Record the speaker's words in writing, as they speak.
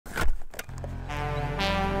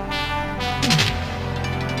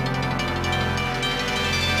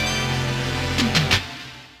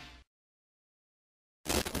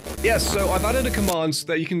Yes, so I've added a command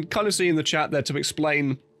that you can kind of see in the chat there to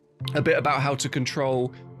explain a bit about how to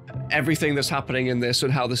control everything that's happening in this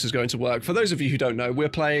and how this is going to work. For those of you who don't know, we're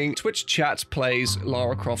playing Twitch chat plays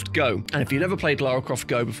Lara Croft Go. And if you've never played Lara Croft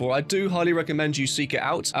Go before, I do highly recommend you seek it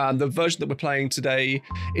out. The version that we're playing today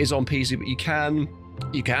is on PC, but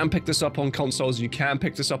you can pick this up on consoles, and you can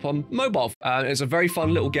pick this up on mobile. It's a very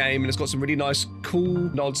fun little game, and it's got some really nice,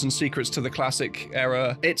 cool nods and secrets to the classic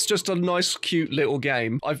era. It's just a nice, cute little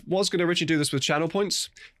game. I was going to originally do this with channel points,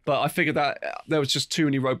 but I figured that there was just too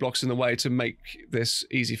many roadblocks in the way to make this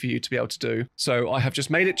easy for you to be able to do. So I have just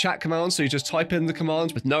made it chat commands, so you just type in the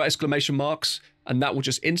commands with no exclamation marks, and that will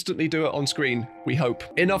just instantly do it on screen, we hope.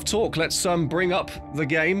 Enough talk, let's bring up the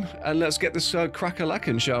game, and let's get this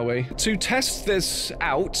crack-a-lackin', shall we? To test this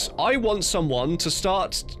out, I want someone to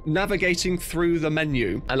start navigating through the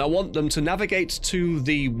menu, and I want them to navigate to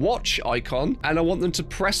the watch icon, and I want them to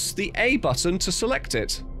press the A button to select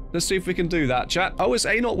it. Let's see if we can do that, chat. Oh, is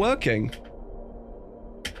A not working?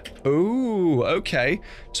 Ooh, okay.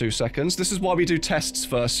 2 seconds. This is why we do tests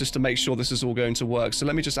first, just to make sure this is all going to work. So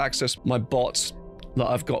let me just access my bot that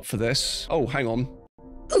I've got for this. Oh, hang on.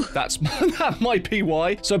 That might be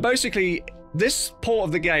why. So basically, this port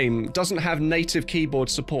of the game doesn't have native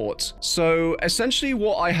keyboard support. So essentially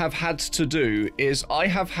what I have had to do is I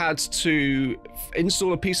have had to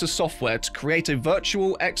install a piece of software to create a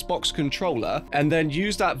virtual Xbox controller and then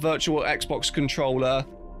use that virtual Xbox controller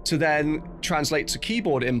to then translate to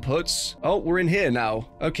keyboard inputs. Oh, we're in here now.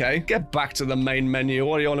 Okay, get back to the main menu.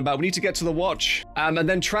 What are you on about? We need to get to the watch. And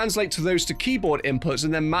then translate to those to keyboard inputs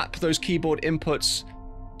and then map those keyboard inputs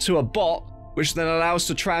to a bot, which then allows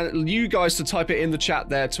you guys to type it in the chat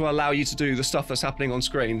there to allow you to do the stuff that's happening on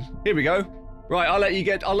screen. Here we go. Right, I'll let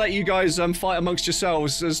you guys fight amongst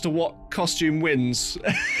yourselves as to what costume wins.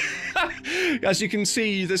 As you can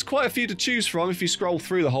see, there's quite a few to choose from if you scroll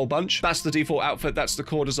through the whole bunch. That's the default outfit, that's the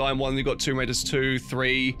core design one. You've got Tomb Raiders 2,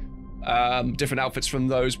 3, different outfits from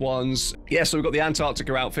those ones. Yeah, so we've got the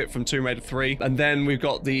Antarctica outfit from Tomb Raider 3, and then we've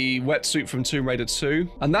got the wetsuit from Tomb Raider 2,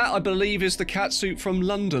 and that I believe is the catsuit from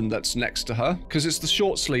London that's next to her, because it's the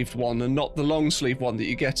short sleeved one and not the long sleeve one that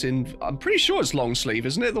you get in. I'm pretty sure it's long sleeve,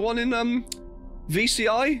 isn't it? The one in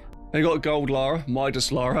VCI. They got gold Lara,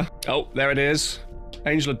 Midas Lara. Oh, there it is.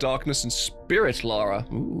 Angel of Darkness and Spirit Lara.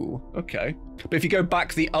 Ooh, okay. But if you go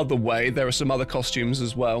back the other way, there are some other costumes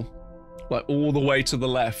as well, like all the way to the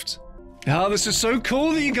left. Oh, this is so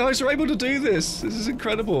cool that you guys are able to do this. This is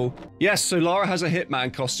incredible. Yes, so Lara has a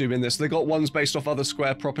Hitman costume in this. They got ones based off other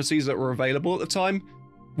Square properties that were available at the time,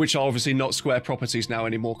 which are obviously not Square properties now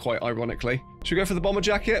anymore, quite ironically. Should we go for the bomber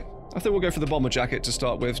jacket? I think we'll go for the bomber jacket to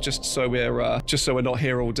start with, just so we're not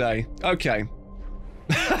here all day. Okay.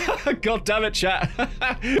 God damn it, chat.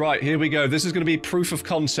 Right, here we go. This is going to be proof of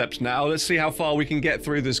concept now. Let's see how far we can get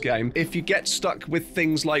through this game. If you get stuck with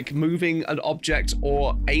things like moving an object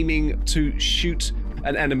or aiming to shoot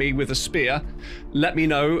an enemy with a spear, let me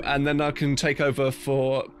know, and then I can take over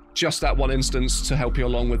for just that one instance to help you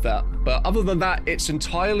along with that. But other than that, it's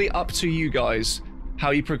entirely up to you guys how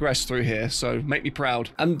you progress through here, so make me proud.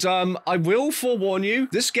 And I will forewarn you,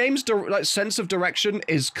 this game's sense of direction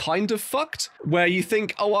is kind of fucked, where you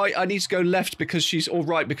think, oh, I need to go left because she's all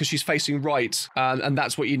right because she's facing right, and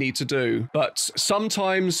that's what you need to do. But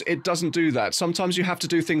sometimes it doesn't do that. Sometimes you have to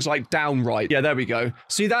do things like down right. Yeah, there we go.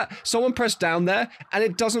 See that? Someone pressed down there, and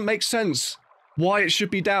it doesn't make sense why it should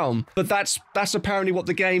be down, but that's apparently what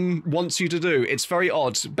the game wants you to do. It's very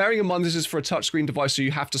odd. Bearing in mind this is for a touchscreen device, so you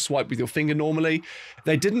have to swipe with your finger normally.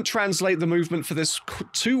 They didn't translate the movement for this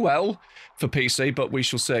too well for PC, but we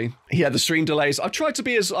shall see. Yeah, the stream delays. I've tried to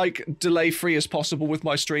be as delay-free as possible with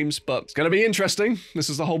my streams, but it's going to be interesting. This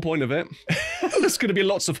is the whole point of it. There's going to be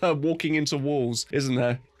lots of her walking into walls, isn't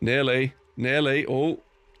there? Nearly. Oh,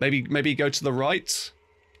 maybe go to the right.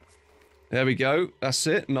 There we go. That's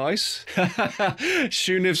it. Nice.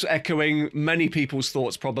 Shuniv's echoing many people's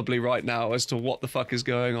thoughts probably right now as to what the fuck is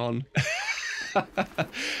going on.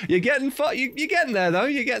 You're getting there though.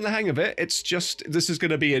 You're getting the hang of it. It's just, this is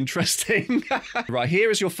going to be interesting. Right,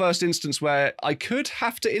 here is your first instance where I could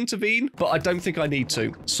have to intervene, but I don't think I need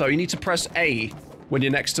to. So you need to press A when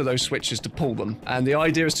you're next to those switches to pull them. And the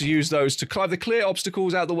idea is to use those to either clear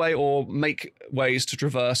obstacles out of the way or make ways to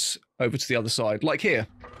traverse over to the other side, like here.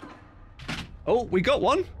 Oh, we got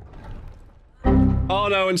one. Oh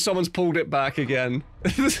no, and someone's pulled it back again.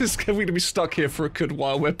 This is going to be stuck here for a good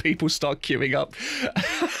while where people start queuing up.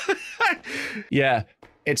 Yeah,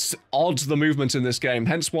 it's odd, the movement in this game,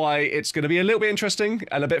 hence why it's going to be a little bit interesting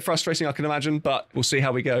and a bit frustrating, I can imagine, but we'll see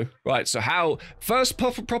how we go. Right, so first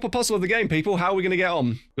proper puzzle of the game, people, how are we going to get on?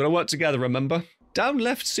 We've got to work together, remember? Down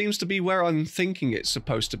left seems to be where I'm thinking it's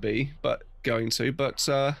supposed to be, but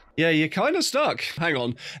yeah, you're kind of stuck. Hang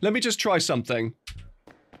on, let me just try something.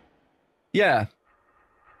 Yeah.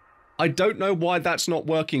 I don't know why that's not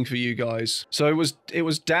working for you guys. So it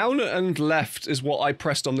was down and left is what I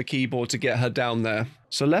pressed on the keyboard to get her down there.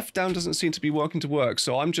 So left down doesn't seem to be working to work,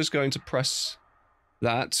 so I'm just going to press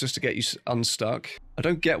that just to get you unstuck. I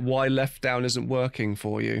don't get why left down isn't working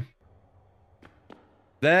for you.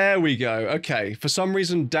 There we go. Okay, for some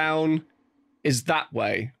reason down is that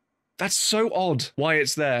way. That's so odd why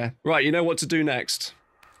it's there. Right, you know what to do next.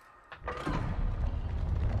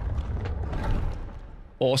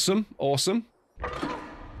 Awesome, awesome.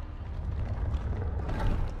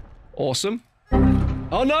 Awesome.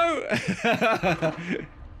 Oh no!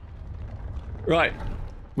 Right,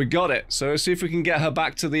 we got it. So let's see if we can get her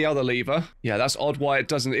back to the other lever. Yeah, that's odd why it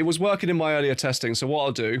doesn't. It was working in my earlier testing, so what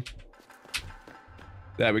I'll do...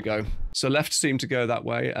 There we go. So left seemed to go that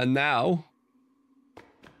way, and now...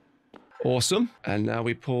 Awesome. And now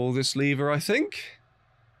we pull this lever, I think.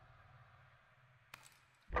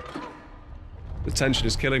 The tension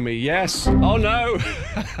is killing me. Yes! Oh no!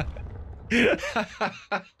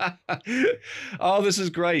 Oh, this is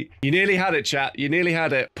great. You nearly had it, chat. You nearly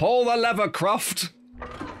had it. Pull the lever, Croft!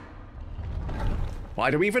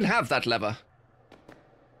 Why do we even have that lever?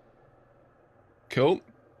 Cool.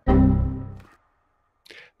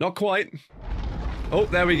 Not quite. Oh,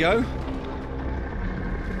 there we go.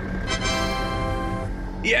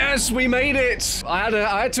 Yes, we made it! I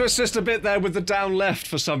had to assist a bit there with the down left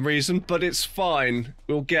for some reason, but it's fine.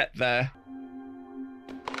 We'll get there.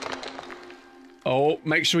 Oh,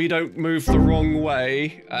 make sure you don't move the wrong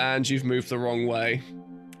way, and you've moved the wrong way.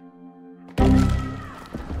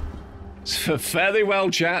 Fairly well,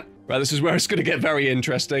 chat. Right, this is where it's going to get very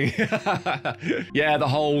interesting. Yeah, the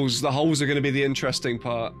holes are going to be the interesting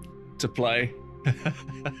part to play.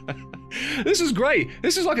 This is great.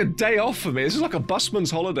 This is like a day off for me. This is like a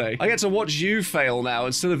busman's holiday. I get to watch you fail now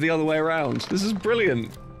instead of the other way around. This is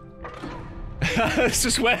brilliant. This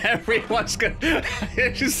is where everyone's gonna...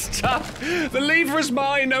 It's tough. The lever is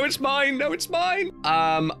mine. No, it's mine. No, it's mine.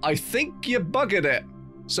 I think you buggered it.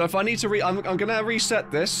 So if I need to I'm gonna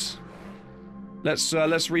reset this.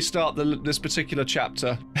 Let's restart this particular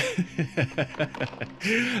chapter.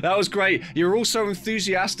 That was great. You were all so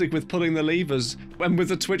enthusiastic with pulling the levers, and with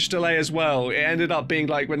the Twitch delay as well. It ended up being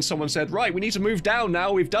like when someone said, right, we need to move down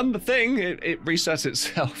now, we've done the thing, it resets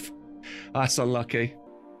itself. That's unlucky.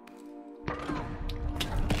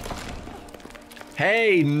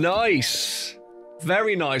 Hey, nice.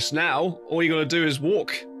 Very nice. Now, all you gotta do is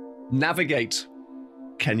walk. Navigate.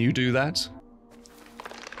 Can you do that?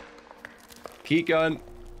 Keep going.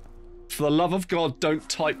 For the love of God, don't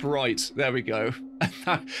type right. There we go.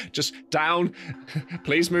 Just down.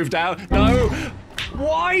 Please move down. No!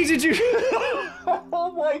 Why did you...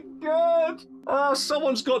 Oh my God! Oh,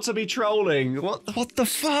 someone's got to be trolling. What the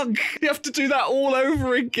fuck? You have to do that all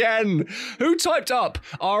over again. Who typed up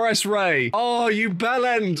RS Ray? Oh, you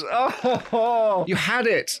bellend. Oh, you had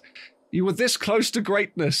it. You were this close to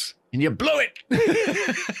greatness. And you blew it.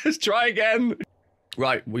 Let's try again.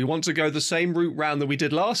 Right, we want to go the same route round that we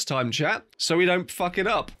did last time, chat, so we don't fuck it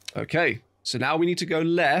up. Okay, so now we need to go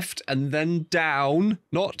left and then down,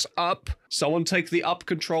 not up. Someone take the up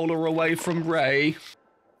controller away from Ray.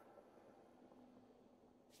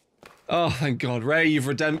 Oh, thank God. Ray, you've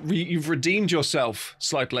redeemed yourself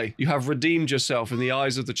slightly. You have redeemed yourself in the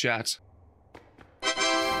eyes of the chat.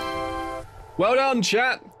 Well done,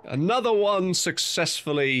 chat. Another one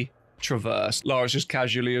successfully traversed. Lara's just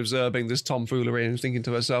casually observing this tomfoolery and thinking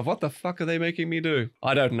to herself, what the fuck are they making me do?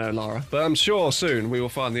 I don't know, Lara, but I'm sure soon we will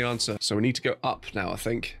find the answer. So we need to go up now, I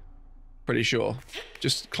think. Pretty sure.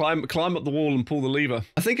 Just climb up the wall and pull the lever.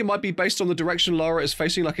 I think it might be based on the direction Lara is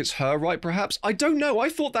facing, like it's her right, perhaps? I don't know. I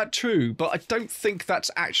thought that too, but I don't think that's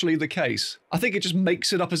actually the case. I think it just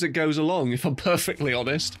makes it up as it goes along, if I'm perfectly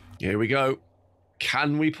honest. Here we go.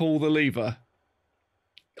 Can we pull the lever?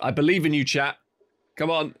 I believe in you, chat. Come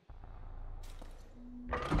on.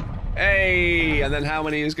 Hey, and then how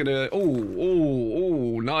many is gonna...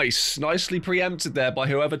 Oh, nice. Nicely preempted there by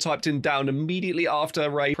whoever typed in down immediately after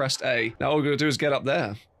Ray pressed A. Now all we're gonna do is get up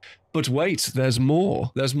there. But wait, there's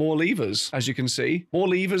more. There's more levers, as you can see. More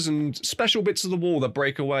levers and special bits of the wall that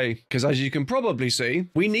break away. Because as you can probably see,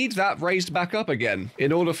 we need that raised back up again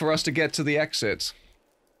in order for us to get to the exit.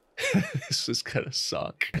 This is gonna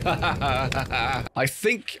suck. I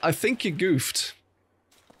think you goofed.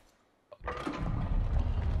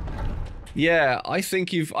 Yeah, I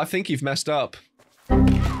think you've messed up.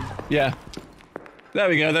 Yeah. There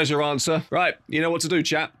we go, there's your answer. Right, you know what to do,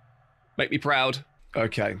 chat. Make me proud.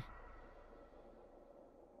 Okay.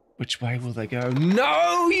 Which way will they go?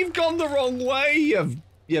 No, you've gone the wrong way.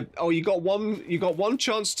 Oh, you got one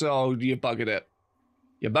chance to. Oh, you buggered it.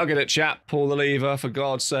 You buggered it, chap. Pull the lever, for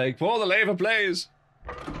God's sake. Pull the lever, please.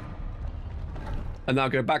 And now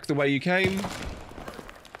go back the way you came.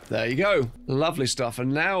 There you go. Lovely stuff.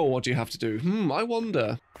 And now what do you have to do? I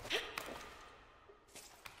wonder.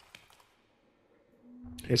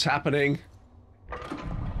 It's happening.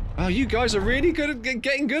 Oh, you guys are really good at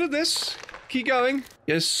getting good at this. Keep going.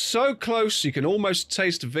 You're so close, you can almost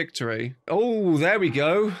taste victory. Oh, there we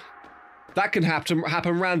go. That can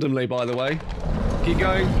happen randomly, by the way. Keep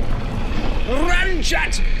going. Run,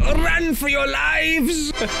 chat! Run for your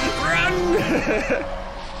lives! Run!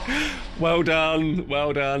 Well done,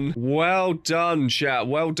 well done. Well done, chat.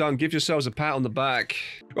 Well done. Give yourselves a pat on the back.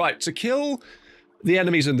 Right, to kill the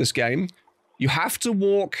enemies in this game, you have to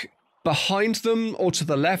walk behind them or to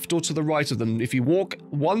the left or to the right of them. If you walk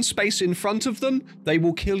one space in front of them, they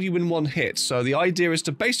will kill you in one hit. So the idea is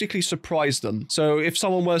to basically surprise them. So if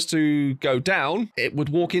someone was to go down, it would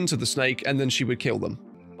walk into the snake and then she would kill them.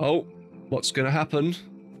 Oh, what's going to happen?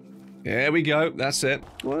 There we go. That's it.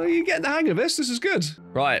 Well, you get the hang of this. This is good.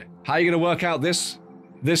 Right. How are you going to work out this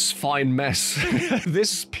fine mess?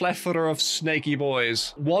 This plethora of snaky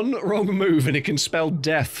boys. One wrong move and it can spell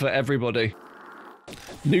death for everybody.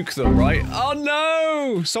 Nuke them, right? Oh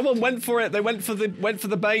no! Someone went for it. They went for the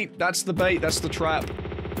bait. That's the bait. That's the trap.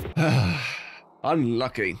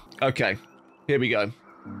 Unlucky. Okay, here we go.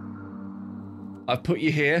 I've put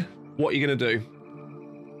you here. What are you gonna do?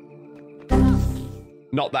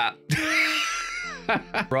 Not that.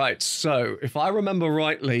 Right. So if I remember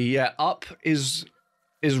rightly, yeah, up is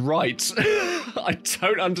right. I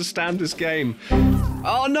don't understand this game.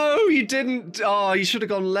 Oh no, you didn't. Oh, you should have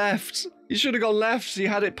gone left. You should have gone left. You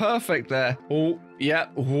had it perfect there. Oh, yeah.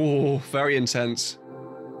 Oh, very intense.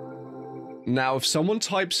 Now, if someone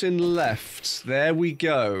types in left, there we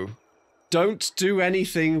go. Don't do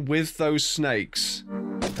anything with those snakes.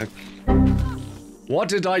 Okay. What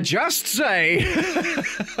did I just say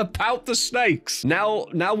about the snakes? Now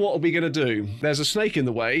what are we gonna do? There's a snake in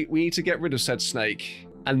the way. We need to get rid of said snake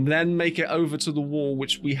and then make it over to the wall,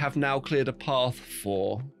 which we have now cleared a path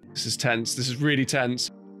for. This is tense. This is really tense.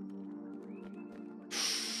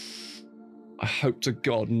 I hope to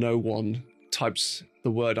God no one types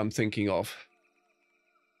the word I'm thinking of.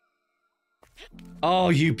 Oh,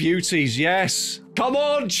 you beauties, yes! Come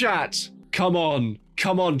on, chat! Come on.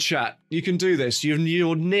 Come on, chat. You can do this. You're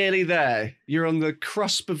nearly there. You're on the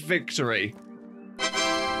cusp of victory.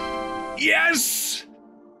 Yes!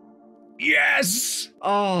 Yes!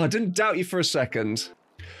 Oh, I didn't doubt you for a second.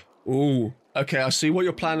 Ooh. Okay, I see what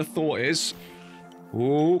your plan of thought is.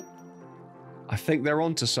 Ooh. I think they're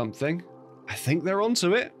onto something. I think they're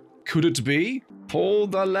onto it. Could it be? Pull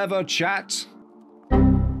the lever, chat.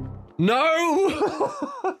 No!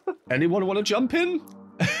 Anyone want to jump in?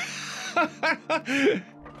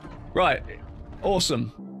 Right.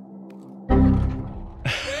 Awesome.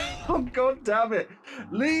 Oh, God damn it.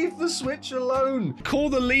 Leave the switch alone. Call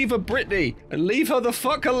the lever Brittany and leave her the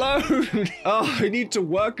fuck alone. Oh, I need to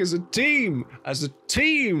work as a team. As a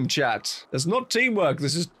team, chat. That's not teamwork.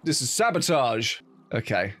 This is sabotage.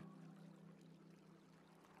 Okay.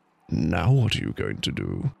 Now what are you going to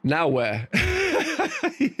do? Now where?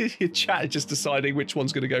 Your chat is just deciding which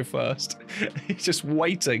one's going to go first. He's just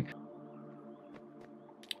waiting.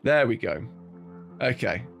 There we go.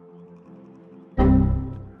 Okay.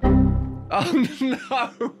 Oh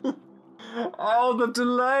no! Oh, the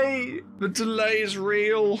delay! The delay is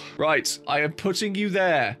real. Right, I am putting you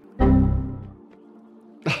there.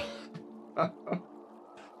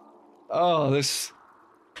 Oh, this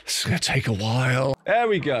is gonna take a while. There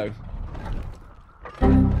we go.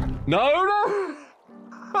 No!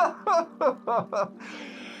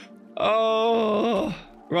 Oh,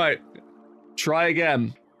 right. Try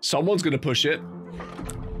again. Someone's gonna push it.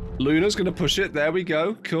 Luna's gonna push it. There we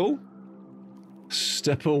go. Cool.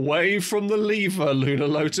 Step away from the lever, Luna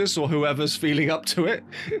Lotus, or whoever's feeling up to it.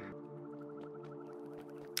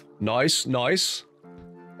 Nice, nice.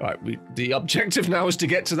 All right, the objective now is to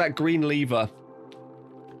get to that green lever.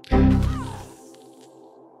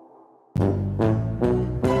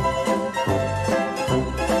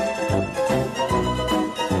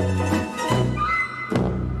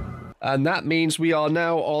 And that means we are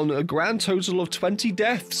now on a grand total of 20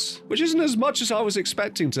 deaths, which isn't as much as I was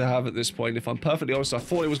expecting to have at this point. If I'm perfectly honest, I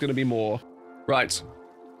thought it was going to be more. Right.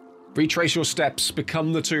 Retrace your steps.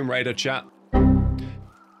 Become the Tomb Raider, chat.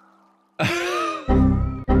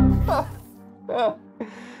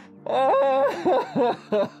 Oh,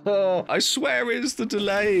 I swear it's the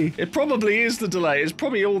delay. It probably is the delay. It's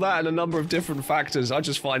probably all that and a number of different factors. I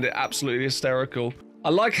just find it absolutely hysterical. I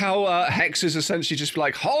like how Hex is essentially just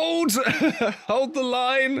like, hold, hold the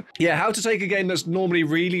line. Yeah, how to take a game that's normally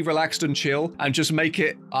really relaxed and chill and just make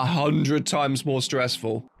it 100 times more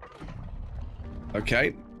stressful.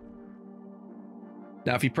 Okay.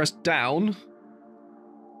 Now, if you press down,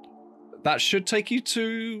 that should take you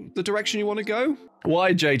to the direction you want to go.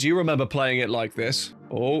 Why, Jay? Do you remember playing it like this?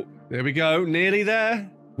 Oh, there we go. Nearly there.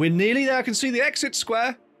 We're nearly there. I can see the exit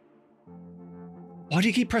square. Why do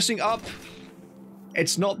you keep pressing up?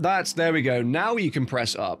 It's not that. There we go. Now you can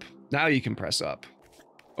press up. Now you can press up.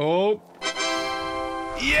 Oh.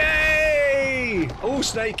 Yay! Oh,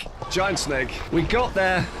 snake. Giant snake. We got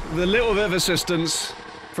there with a little bit of assistance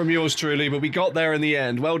from yours truly, but we got there in the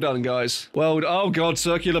end. Well done, guys. Well, oh god,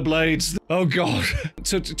 circular blades. Oh god.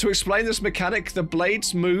 To explain this mechanic, the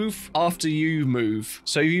blades move after you move.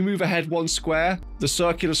 So if you move ahead 1 square, the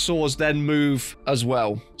circular saws then move as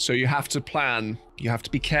well. So you have to plan. You have to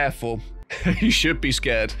be careful. You should be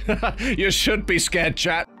scared. You should be scared,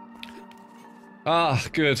 chat. Ah,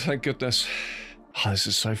 good. Thank goodness. Oh, this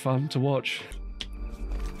is so fun to watch.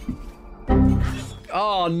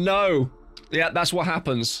 Oh, no. Yeah, that's what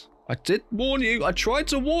happens. I did warn you. I tried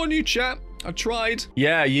to warn you, chat. I tried.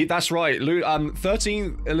 Yeah, that's right.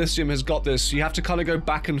 13 Elysium has got this. You have to kind of go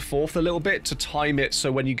back and forth a little bit to time it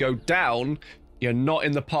so when you go down, you're not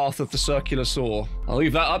in the path of the circular saw. I'll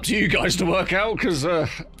leave that up to you guys to work out, because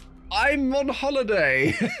I'm on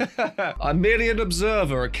holiday. I'm merely an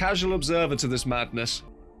observer, a casual observer to this madness.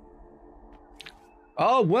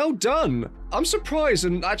 Oh, well done. I'm surprised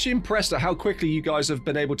and actually impressed at how quickly you guys have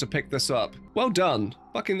been able to pick this up. Well done.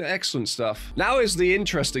 Fucking excellent stuff. Now is the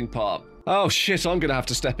interesting part. Oh shit, I'm gonna have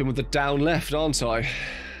to step in with the down left, aren't I?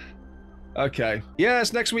 Okay.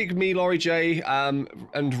 Yes, next week, me, Laurie J,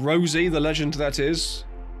 and Rosie, the legend that is.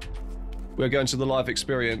 We're going to the live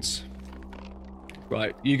experience.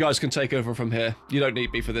 Right, you guys can take over from here. You don't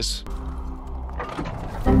need me for this.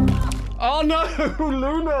 Oh no,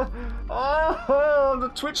 Luna! Oh, the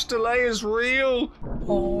Twitch delay is real.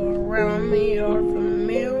 All around me are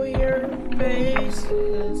familiar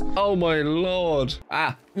faces. Oh my lord.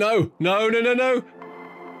 Ah, no, no, no, no, no.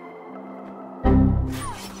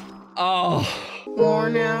 Oh.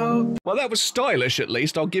 Worn out. Well, that was stylish at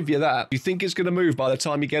least, I'll give you that. You think it's gonna move by the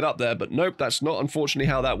time you get up there, but nope, that's not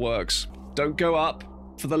unfortunately how that works. Don't go up.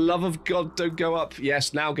 For the love of God, don't go up.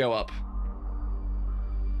 Yes, now go up.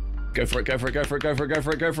 Go for it, go for it, go for it, go for it, go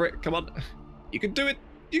for it, go for it. Come on. You can do it.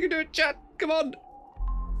 You can do it, chat. Come on.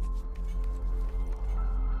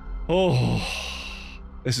 Oh,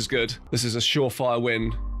 this is good. This is a surefire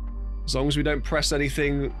win. As long as we don't press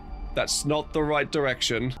anything that's not the right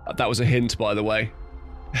direction. That was a hint, by the way.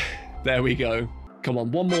 There we go. Come on,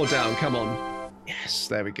 one more down. Come on. Yes,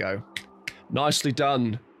 there we go. Nicely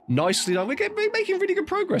done. Nicely done. We're making really good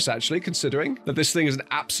progress, actually, considering that this thing is an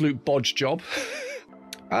absolute bodge job.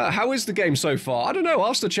 How is the game so far? I don't know.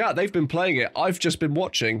 Ask the chat. They've been playing it. I've just been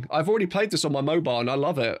watching. I've already played this on my mobile, and I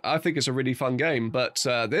love it. I think it's a really fun game. But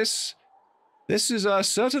this is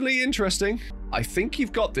certainly interesting. I think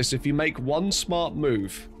you've got this if you make one smart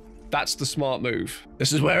move. That's the smart move.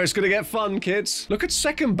 This is where it's going to get fun, kids. Look at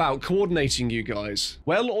second bout coordinating you guys.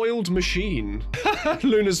 Well-oiled machine.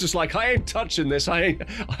 Luna's just like, I ain't touching this. I'm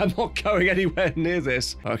not going anywhere near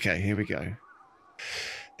this. Okay, here we go.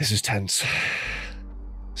 This is tense.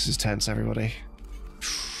 This is tense, everybody.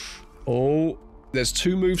 Oh, there's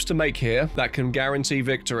 2 moves to make here that can guarantee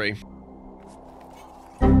victory.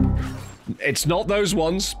 It's not those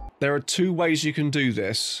ones. There are 2 ways you can do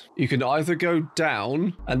this. You can either go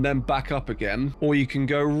down and then back up again, or you can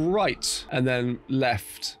go right and then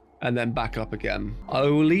left and then back up again. I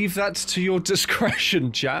will leave that to your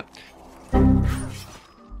discretion, chat.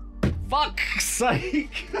 Fuck's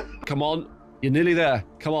sake. Come on. You're nearly there.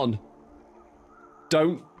 Come on.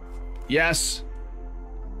 Don't. Yes.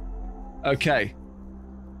 Okay.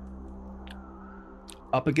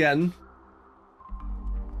 Up again.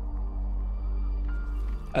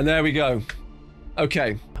 And there we go.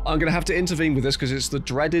 Okay. I'm going to have to intervene with this because it's the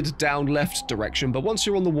dreaded down left direction. But once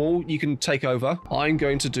you're on the wall, you can take over. I'm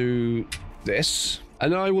going to do this.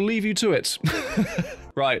 And I will leave you to it.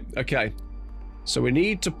 Right. Okay. So we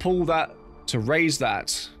need to pull that to raise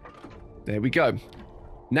that. There we go.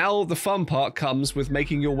 Now the fun part comes with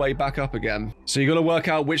making your way back up again. So you're going to work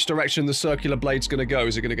out which direction the circular blade's going to go.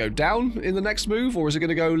 Is it going to go down in the next move, or is it going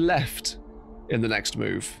to go left in the next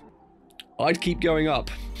move? I'd keep going up.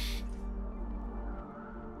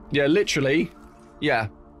 Yeah, literally. Yeah.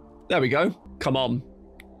 There we go. Come on.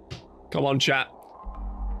 Come on, chat.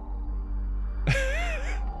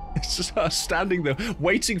 just her standing there,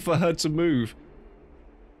 waiting for her to move.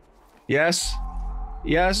 Yes.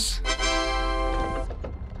 Yes.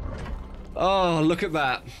 Oh, look at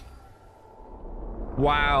that.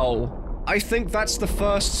 Wow. I think that's the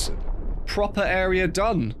first proper area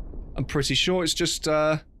done. I'm pretty sure it's just,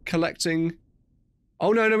 collecting...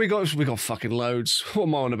 Oh, no, we got fucking loads. What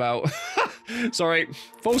am I on about? Sorry.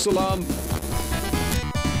 False alarm.